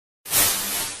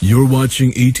You're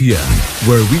watching ETN,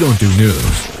 where we don't do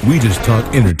news, we just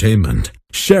talk entertainment.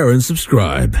 Share and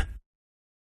subscribe.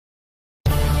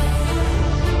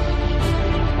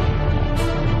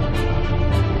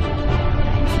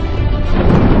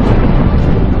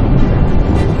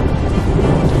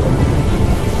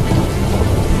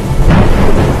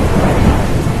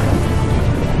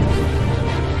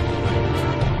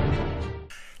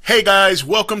 Hey guys,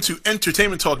 welcome to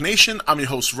Entertainment Talk Nation. I'm your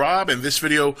host Rob, and in this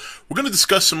video we're going to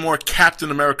discuss some more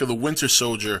Captain America the Winter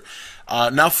Soldier.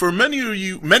 Now for many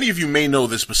of you may know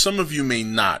this, but some of you may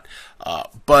not.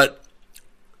 But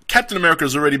Captain America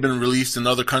has already been released in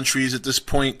other countries at this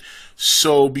point,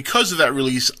 so because of that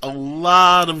release, a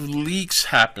lot of leaks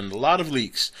happened,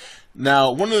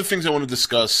 Now, one of the things I want to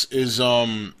discuss is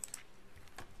the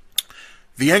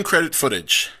end credit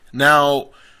footage. Now,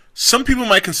 some people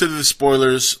might consider this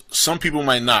spoilers, some people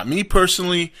might not. Me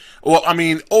personally, well, I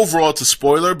mean, overall it's a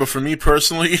spoiler, but for me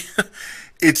personally,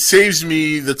 it saves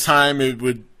me the time it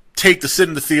would take to sit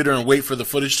in the theater and wait for the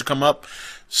footage to come up.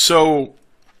 So,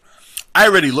 I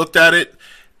already looked at it,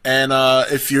 and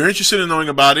if you're interested in knowing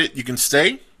about it, you can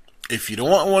stay. If you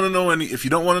don't want to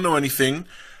know anything,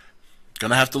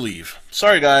 gonna have to leave.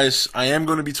 Sorry guys, I am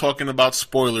going to be talking about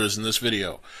spoilers in this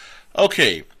video.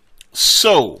 Okay,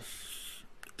 so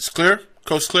it's clear?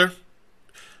 Coast clear?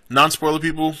 Non-spoiler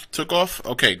people took off?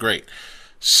 Okay, great.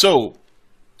 So,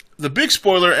 the big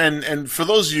spoiler, and for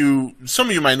those of you, some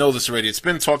of you might know this already, it's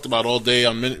been talked about all day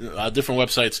on different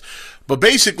websites, but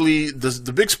basically,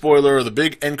 the big spoiler, or the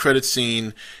big end credit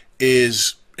scene,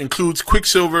 includes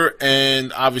Quicksilver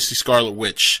and obviously Scarlet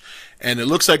Witch. And it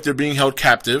looks like they're being held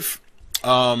captive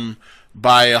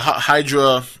by a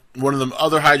Hydra, one of the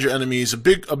other Hydra enemies, a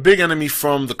big enemy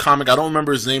from the comic. I don't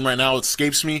remember his name right now, it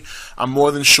escapes me. I'm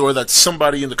more than sure that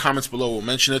somebody in the comments below will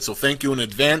mention it, so thank you in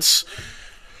advance.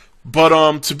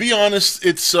 But to be honest,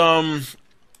 it's to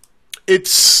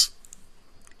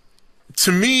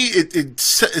me it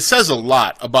says a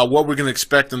lot about what we're going to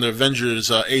expect in the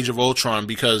Avengers Age of Ultron,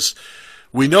 because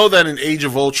we know that in Age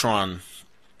of Ultron,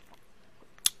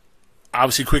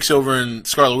 obviously Quicksilver and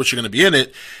Scarlet Witch are going to be in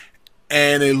it.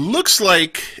 And it looks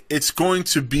like it's going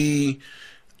to be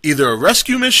either a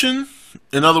rescue mission,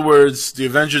 in other words, the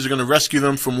Avengers are going to rescue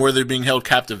them from where they're being held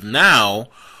captive now,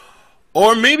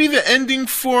 or maybe the ending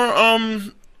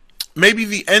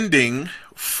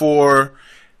for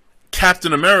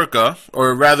Captain America,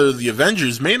 or rather the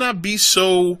Avengers, may not be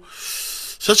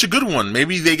such a good one.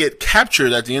 Maybe they get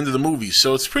captured at the end of the movie.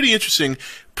 So it's pretty interesting,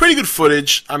 pretty good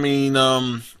footage. I mean,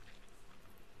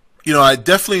 you know, I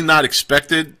definitely not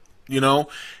expected. You know,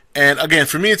 and again,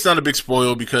 for me, it's not a big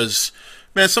spoil because,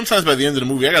 man, sometimes by the end of the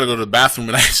movie, I gotta go to the bathroom,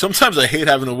 and sometimes I hate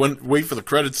having to wait for the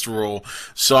credits to roll.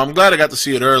 So I'm glad I got to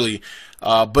see it early.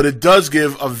 But it does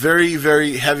give a very,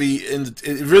 very heavy, and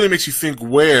it really makes you think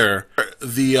where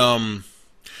the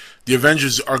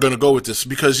Avengers are gonna go with this,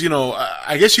 because, you know,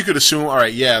 I guess you could assume, all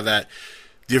right, yeah, that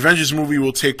the Avengers movie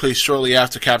will take place shortly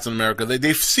after Captain America.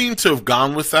 They seem to have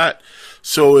gone with that.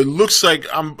 So it looks like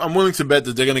I'm willing to bet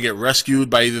that they're going to get rescued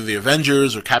by either the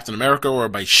Avengers or Captain America or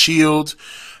by S.H.I.E.L.D.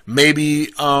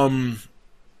 Maybe,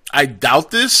 I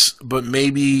doubt this, but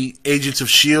maybe Agents of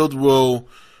S.H.I.E.L.D. will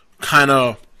kind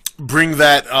of bring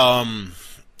that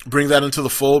into the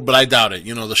fold, but I doubt it.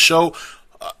 You know, the show,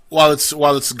 while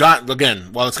it's gotten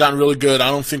really good,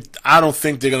 I don't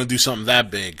think they're going to do something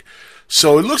that big.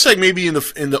 So it looks like maybe in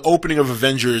the opening of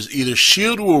Avengers, either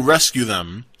S.H.I.E.L.D. will rescue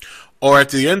them, or at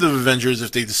the end of Avengers,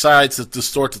 if they decide to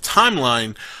distort the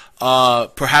timeline,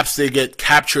 perhaps they get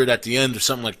captured at the end or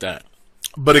something like that.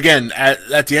 But again,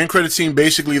 at the end credit scene,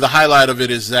 basically the highlight of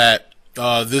it is that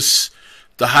the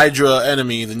Hydra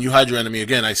enemy, the new Hydra enemy,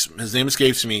 again, his name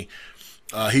escapes me.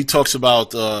 He talks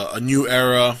about a new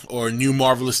era or new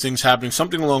marvelous things happening,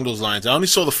 something along those lines. I only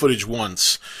saw the footage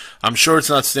once. I'm sure it's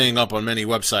not staying up on many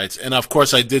websites. And of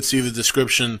course, I did see the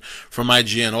description from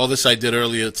IGN. All this I did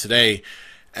earlier today.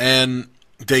 And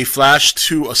they flash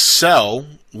to a cell,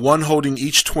 one holding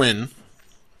each twin,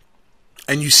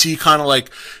 and you see kind of like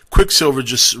Quicksilver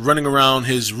just running around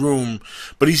his room,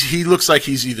 but he looks like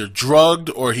he's either drugged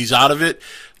or he's out of it.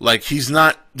 Like, he's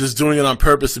not just doing it on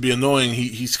purpose to be annoying.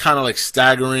 He's kind of like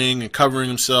staggering and covering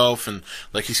himself, and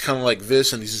like he's kind of like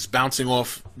this, and he's just bouncing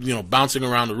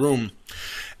around the room.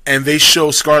 And they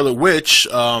show Scarlet Witch,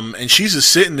 and she's just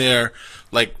sitting there,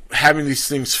 like having these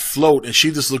things float, and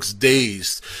she just looks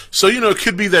dazed. So, you know, it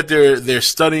could be that they're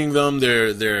studying them,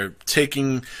 they're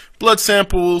taking blood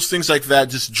samples, things like that,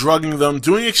 just drugging them,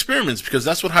 doing experiments, because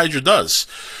that's what Hydra does.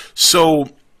 So,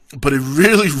 but it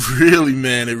really,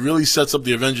 man, it really sets up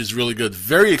the Avengers really good.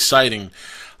 Very exciting.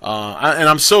 And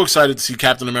I'm so excited to see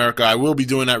Captain America. I will be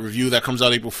doing that review. That comes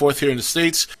out April 4th here in the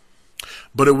States.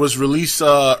 But it was released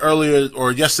earlier,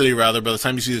 or yesterday rather, by the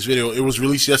time you see this video. It was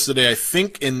released yesterday, I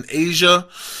think, in Asia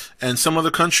and some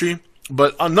other country.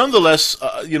 But nonetheless,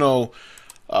 you know,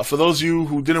 for those of you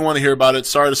who didn't want to hear about it,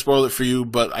 sorry to spoil it for you,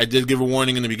 but I did give a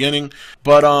warning in the beginning.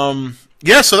 But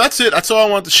yeah, so that's it. That's all I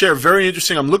wanted to share. Very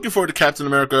interesting. I'm looking forward to Captain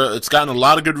America. It's gotten a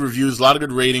lot of good reviews, a lot of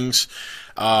good ratings.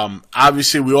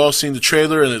 Obviously, we all seen the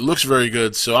trailer, and it looks very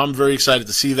good. So I'm very excited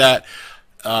to see that.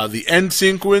 The end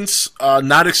sequence,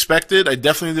 not expected. I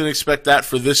definitely didn't expect that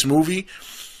for this movie,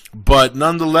 but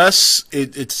nonetheless,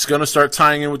 it's going to start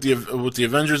tying in with the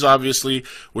Avengers, obviously,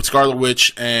 with Scarlet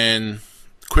Witch and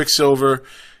Quicksilver,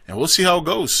 and we'll see how it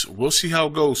goes. We'll see how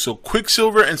it goes. So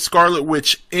Quicksilver and Scarlet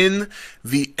Witch in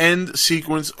the end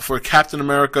sequence for Captain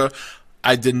America.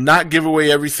 I did not give away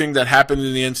everything that happened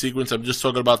in the end sequence. I'm just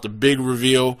talking about the big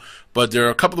reveal, but there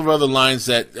are a couple of other lines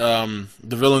that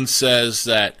the villain says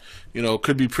that, you know,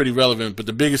 could be pretty relevant. But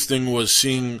the biggest thing was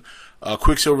seeing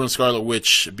Quicksilver and Scarlet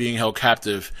Witch being held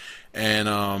captive,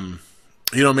 and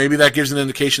you know, maybe that gives an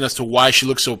indication as to why she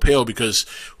looks so pale, because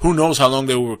who knows how long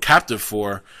they were captive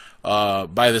for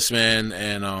by this man,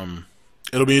 and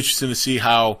it'll be interesting to see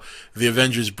how the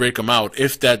Avengers break them out,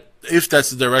 if that's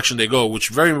the direction they go, which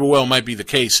very well might be the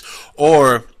case,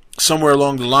 or somewhere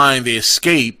along the line they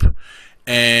escape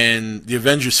and the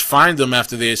Avengers find them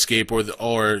after they escape, or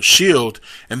S.H.I.E.L.D.,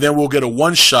 and then we'll get a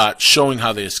one-shot showing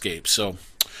how they escape. So,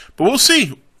 but we'll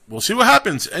see. We'll see what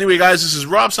happens. Anyway, guys, this is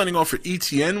Rob signing off for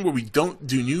ETN, where we don't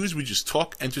do news, we just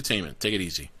talk entertainment. Take it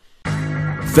easy.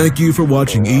 Thank you for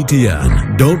watching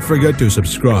ETN. Don't forget to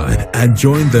subscribe and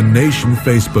join the Nation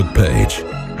Facebook page.